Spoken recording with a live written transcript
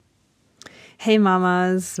Hey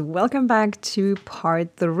mamas, welcome back to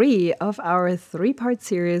part 3 of our 3-part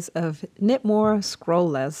series of Knit More, Scroll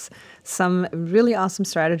Less. Some really awesome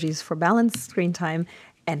strategies for balanced screen time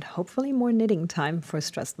and hopefully more knitting time for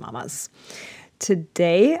stressed mamas.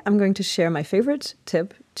 Today, I'm going to share my favorite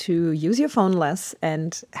tip to use your phone less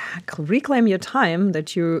and reclaim your time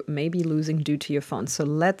that you may be losing due to your phone. So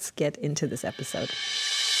let's get into this episode.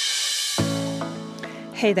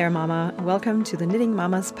 Hey there, mama. Welcome to the Knitting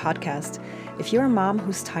Mamas podcast. If you're a mom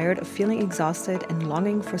who's tired of feeling exhausted and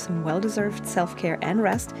longing for some well-deserved self-care and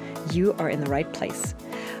rest, you are in the right place.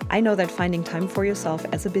 I know that finding time for yourself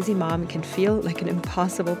as a busy mom can feel like an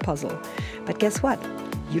impossible puzzle. But guess what?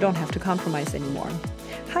 You don't have to compromise anymore.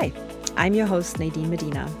 Hi, I'm your host, Nadine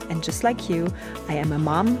Medina, and just like you, I am a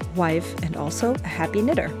mom, wife, and also a happy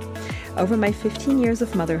knitter. Over my 15 years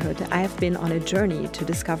of motherhood, I have been on a journey to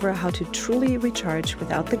discover how to truly recharge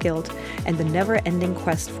without the guilt and the never-ending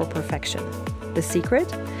quest for perfection. The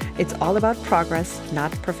secret? It's all about progress,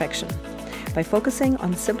 not perfection. By focusing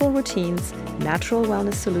on simple routines, natural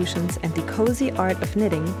wellness solutions, and the cozy art of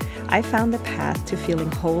knitting, I found the path to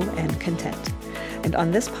feeling whole and content. And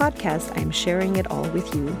on this podcast, I'm sharing it all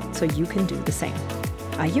with you so you can do the same.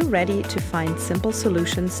 Are you ready to find simple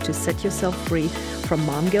solutions to set yourself free from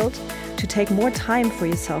mom guilt, to take more time for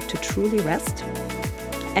yourself to truly rest,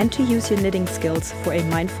 and to use your knitting skills for a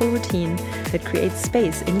mindful routine that creates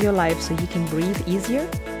space in your life so you can breathe easier?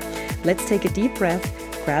 Let's take a deep breath,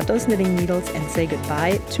 grab those knitting needles, and say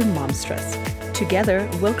goodbye to mom stress. Together,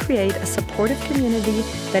 we'll create a supportive community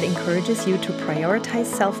that encourages you to prioritize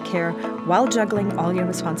self-care while juggling all your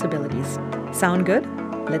responsibilities. Sound good?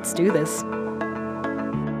 Let's do this.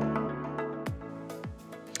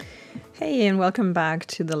 Hey, and welcome back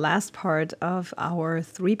to the last part of our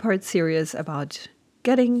 3-part series about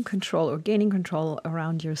getting control or gaining control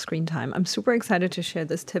around your screen time. I'm super excited to share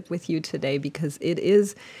this tip with you today because it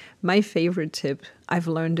is my favorite tip. I've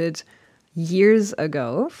learned it years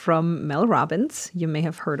ago from Mel Robbins. You may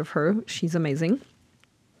have heard of her. She's amazing.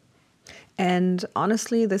 And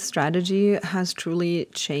honestly, this strategy has truly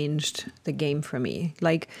changed the game for me.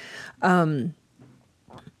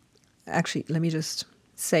 Actually, let me just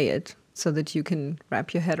say it so that you can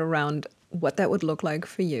wrap your head around what that would look like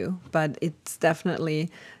for you. But it's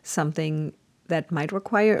definitely something that might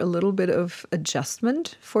require a little bit of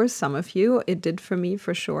adjustment for some of you. It did for me,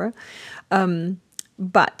 for sure.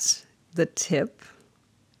 But the tip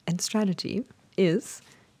and strategy is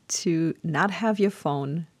to not have your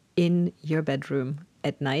phone in your bedroom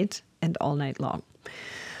at night and all night long.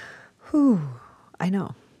 Whew, I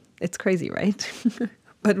know. It's crazy, right?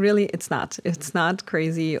 But really, it's not. It's not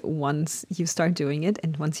crazy once you start doing it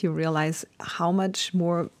and once you realize how much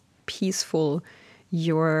more peaceful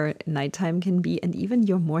your nighttime can be, and even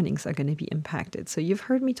your mornings are going to be impacted. So you've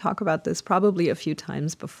heard me talk about this probably a few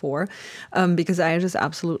times before, because I just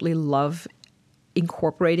absolutely love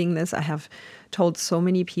incorporating this. I have told so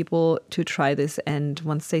many people to try this, and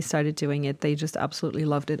once they started doing it, they just absolutely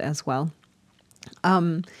loved it as well.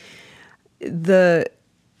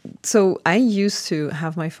 So I used to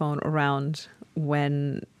have my phone around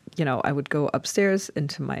when, I would go upstairs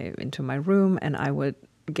into my room and I would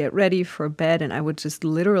get ready for bed, and I would just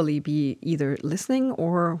literally be either listening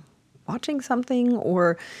or watching something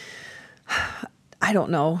or, I don't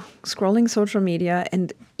know, scrolling social media,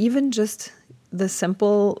 and even just the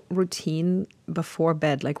simple routine before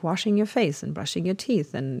bed, like washing your face and brushing your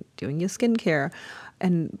teeth and doing your skincare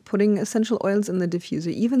and putting essential oils in the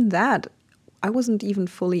diffuser. Even that, I wasn't even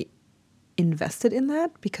fully invested in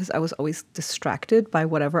that because I was always distracted by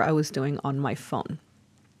whatever I was doing on my phone.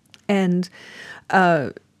 And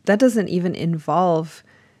that doesn't even involve,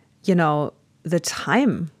 the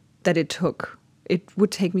time that it took. It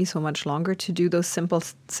would take me so much longer to do those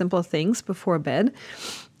simple things before bed.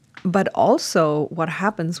 But also what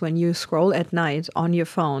happens when you scroll at night on your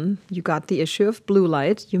phone, you got the issue of blue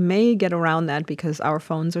light. You may get around that because our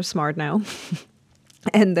phones are smart now.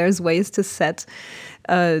 And there's ways to set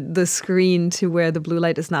the screen to where the blue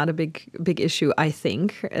light is not a big issue, I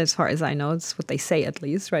think, as far as I know. It's what they say, at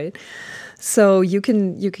least, right? So you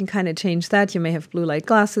can kind of change that. You may have blue light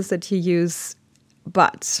glasses that you use.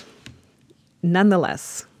 But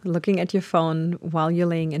nonetheless, looking at your phone while you're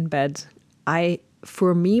laying in bed,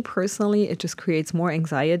 for me personally, it just creates more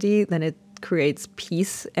anxiety than it creates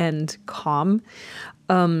peace and calm,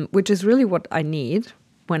 which is really what I need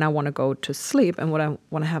when I want to go to sleep and when I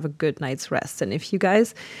want to have a good night's rest. And if you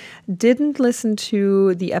guys didn't listen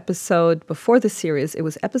to the episode before the series, it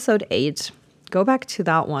was episode 8, go back to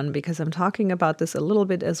that one because I'm talking about this a little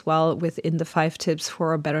bit as well within the 5 tips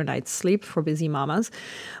for a better night's sleep for busy mamas.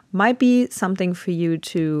 Might be something for you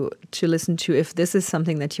to listen to if this is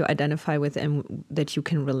something that you identify with and that you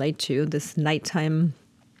can relate to, this nighttime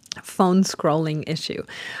phone scrolling issue.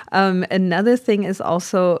 Another thing is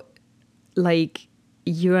also like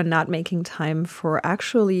you are not making time for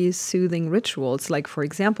actually soothing rituals. Like, for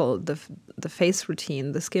example, the face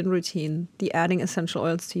routine, the skin routine, the adding essential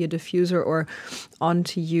oils to your diffuser or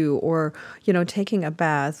onto you, or, taking a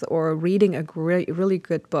bath or reading a really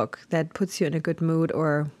good book that puts you in a good mood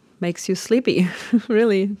or makes you sleepy.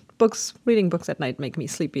 Really, reading books at night make me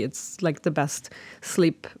sleepy. It's like the best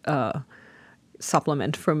sleep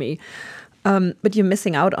supplement for me. But you're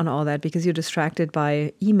missing out on all that because you're distracted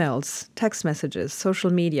by emails, text messages,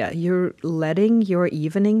 social media. You're letting your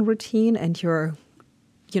evening routine and your,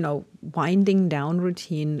 winding down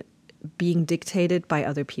routine being dictated by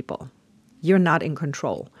other people. You're not in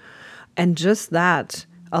control. And just that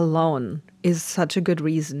alone is such a good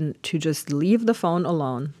reason to just leave the phone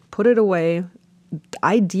alone, put it away,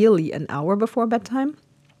 ideally an hour before bedtime.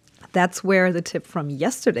 That's where the tip from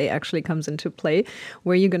yesterday actually comes into play,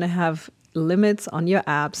 where you're going to have limits on your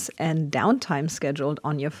apps and downtime scheduled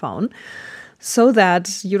on your phone so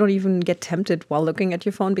that you don't even get tempted while looking at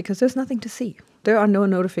your phone because there's nothing to see. There are no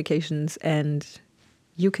notifications and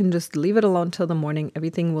you can just leave it alone till the morning.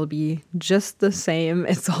 Everything will be just the same.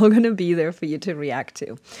 It's all going to be there for you to react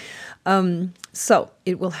to. So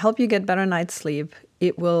it will help you get better night's sleep.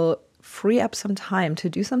 It will free up some time to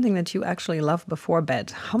do something that you actually love before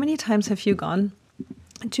bed. How many times have you gone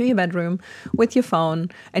to your bedroom with your phone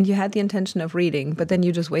and you had the intention of reading, but then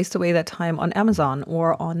you just waste away that time on Amazon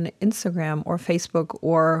or on Instagram or Facebook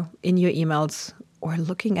or in your emails or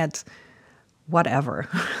looking at whatever.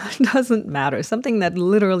 It doesn't matter. Something that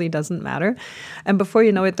literally doesn't matter. And before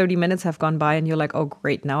you know it, 30 minutes have gone by and you're like, oh,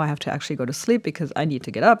 great, now I have to actually go to sleep because I need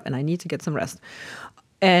to get up and I need to get some rest.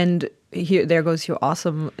 And there goes your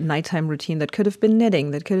awesome nighttime routine that could have been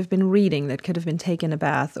knitting, that could have been reading, that could have been taking a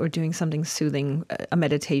bath or doing something soothing, a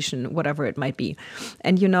meditation, whatever it might be.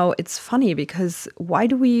 And it's funny because why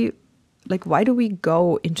do we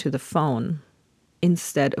go into the phone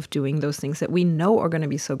instead of doing those things that we know are going to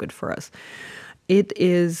be so good for us? It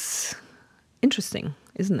is interesting,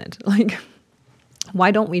 isn't it?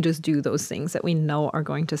 Why don't we just do those things that we know are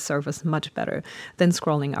going to serve us much better than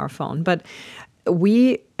scrolling our phone? But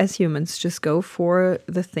we as humans just go for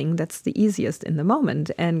the thing that's the easiest in the moment,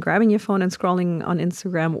 and grabbing your phone and scrolling on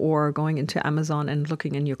Instagram or going into Amazon and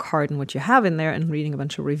looking in your cart and what you have in there and reading a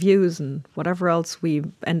bunch of reviews and whatever else we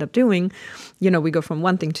end up doing, we go from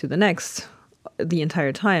one thing to the next the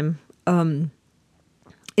entire time.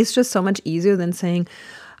 It's just so much easier than saying,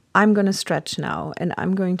 I'm going to stretch now and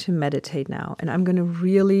I'm going to meditate now and I'm going to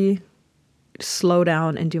really slow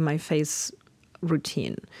down and do my face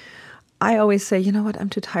routine. I always say, you know what, I'm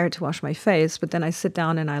too tired to wash my face. But then I sit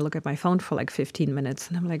down and I look at my phone for like 15 minutes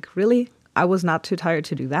and I'm like, really? I was not too tired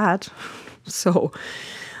to do that. So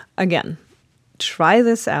again, try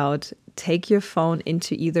this out. Take your phone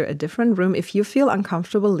into either a different room. If you feel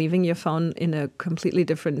uncomfortable leaving your phone in a completely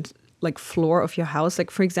different floor of your house. Like,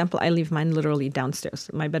 for example, I leave mine literally downstairs.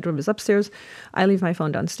 My bedroom is upstairs. I leave my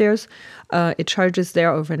phone downstairs. It charges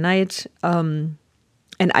there overnight. And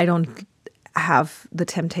I don't have the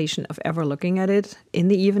temptation of ever looking at it in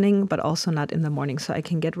the evening, but also not in the morning. So I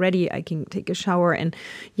can get ready, I can take a shower and,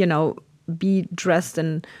 be dressed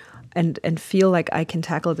and feel like I can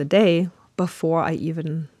tackle the day before I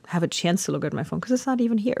even have a chance to look at my phone because it's not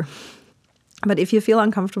even here. But if you feel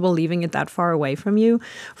uncomfortable leaving it that far away from you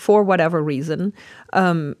for whatever reason,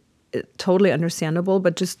 totally understandable,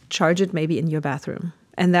 but just charge it maybe in your bathroom.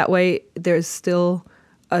 And that way there's still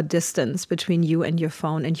a distance between you and your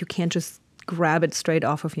phone and you can't just grab it straight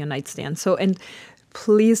off of your nightstand. So, and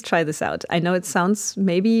please try this out. I know it sounds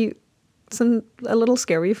maybe a little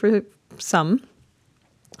scary for some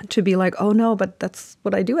to be like, oh no, but that's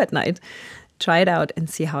what I do at night. Try it out and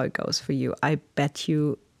see how it goes for you. I bet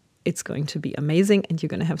you it's going to be amazing and you're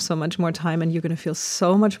going to have so much more time and you're going to feel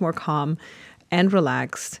so much more calm and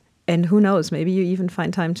relaxed. And who knows, maybe you even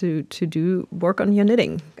find time to do work on your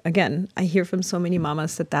knitting. Again, I hear from so many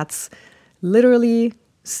mamas that that's literally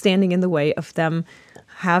standing in the way of them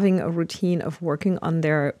having a routine of working on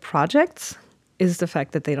their projects is the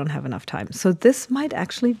fact that they don't have enough time. So this might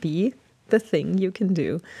actually be the thing you can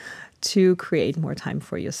do to create more time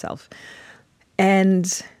for yourself.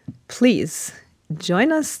 And please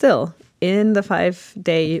join us still in the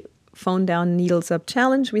 5-day Phone Down, Needles Up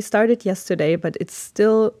challenge. We started yesterday, but it's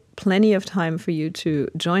still plenty of time for you to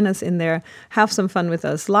join us in there, have some fun with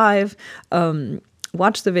us live.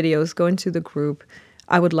 watch the videos, go into the group.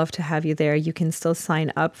 I would love to have you there. You can still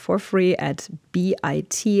sign up for free at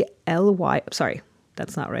bit.ly. Sorry,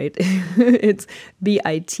 that's not right. It's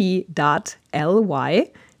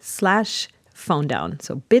bit.ly/phone down.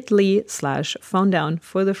 So bit.ly/phone down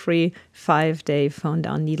for the free 5-day phone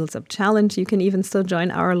down needles up challenge. You can even still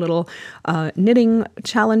join our little knitting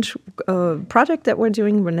challenge project that we're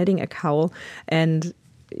doing. We're knitting a cowl, and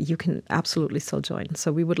you can absolutely still join.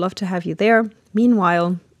 So we would love to have you there.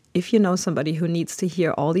 Meanwhile, if you know somebody who needs to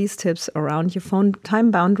hear all these tips around your phone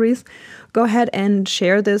time boundaries, go ahead and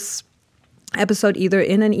share this episode either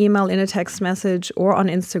in an email, in a text message, or on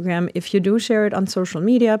Instagram. If you do share it on social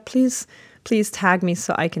media, please tag me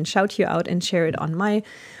so I can shout you out and share it on my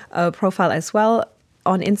profile as well.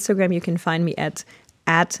 On Instagram, you can find me at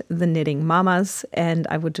the Knitting Mamas, and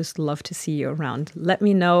I would just love to see you around. Let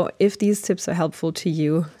me know if these tips are helpful to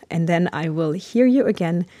you, and then I will hear you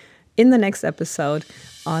again in the next episode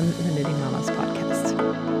on the Knitting Mamas podcast.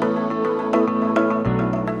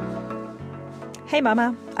 Hey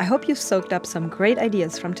Mama, I hope you've soaked up some great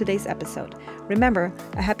ideas from today's episode. Remember,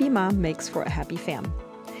 a happy mom makes for a happy fam.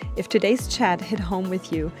 If today's chat hit home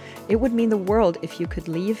with you, it would mean the world if you could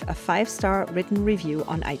leave a 5-star written review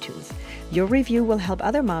on iTunes. Your review will help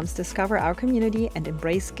other moms discover our community and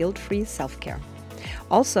embrace guilt-free self-care.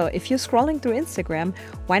 Also, if you're scrolling through Instagram,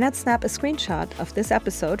 why not snap a screenshot of this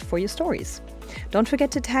episode for your stories? Don't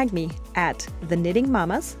forget to tag me at the Knitting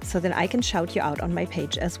Mamas so that I can shout you out on my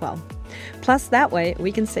page as well. Plus, that way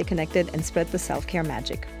we can stay connected and spread the self-care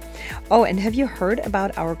magic. Oh, and have you heard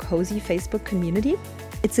about our cozy Facebook community?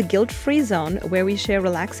 It's a guilt-free zone where we share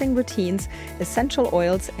relaxing routines, essential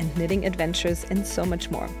oils, and knitting adventures, and so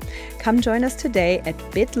much more. Come join us today at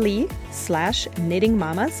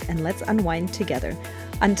bit.ly/knittingmamas and let's unwind together.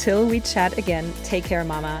 Until we chat again, take care,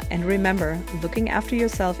 Mama. And remember, looking after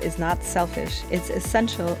yourself is not selfish. It's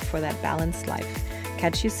essential for that balanced life.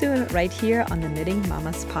 Catch you soon right here on the Knitting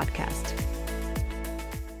Mamas podcast.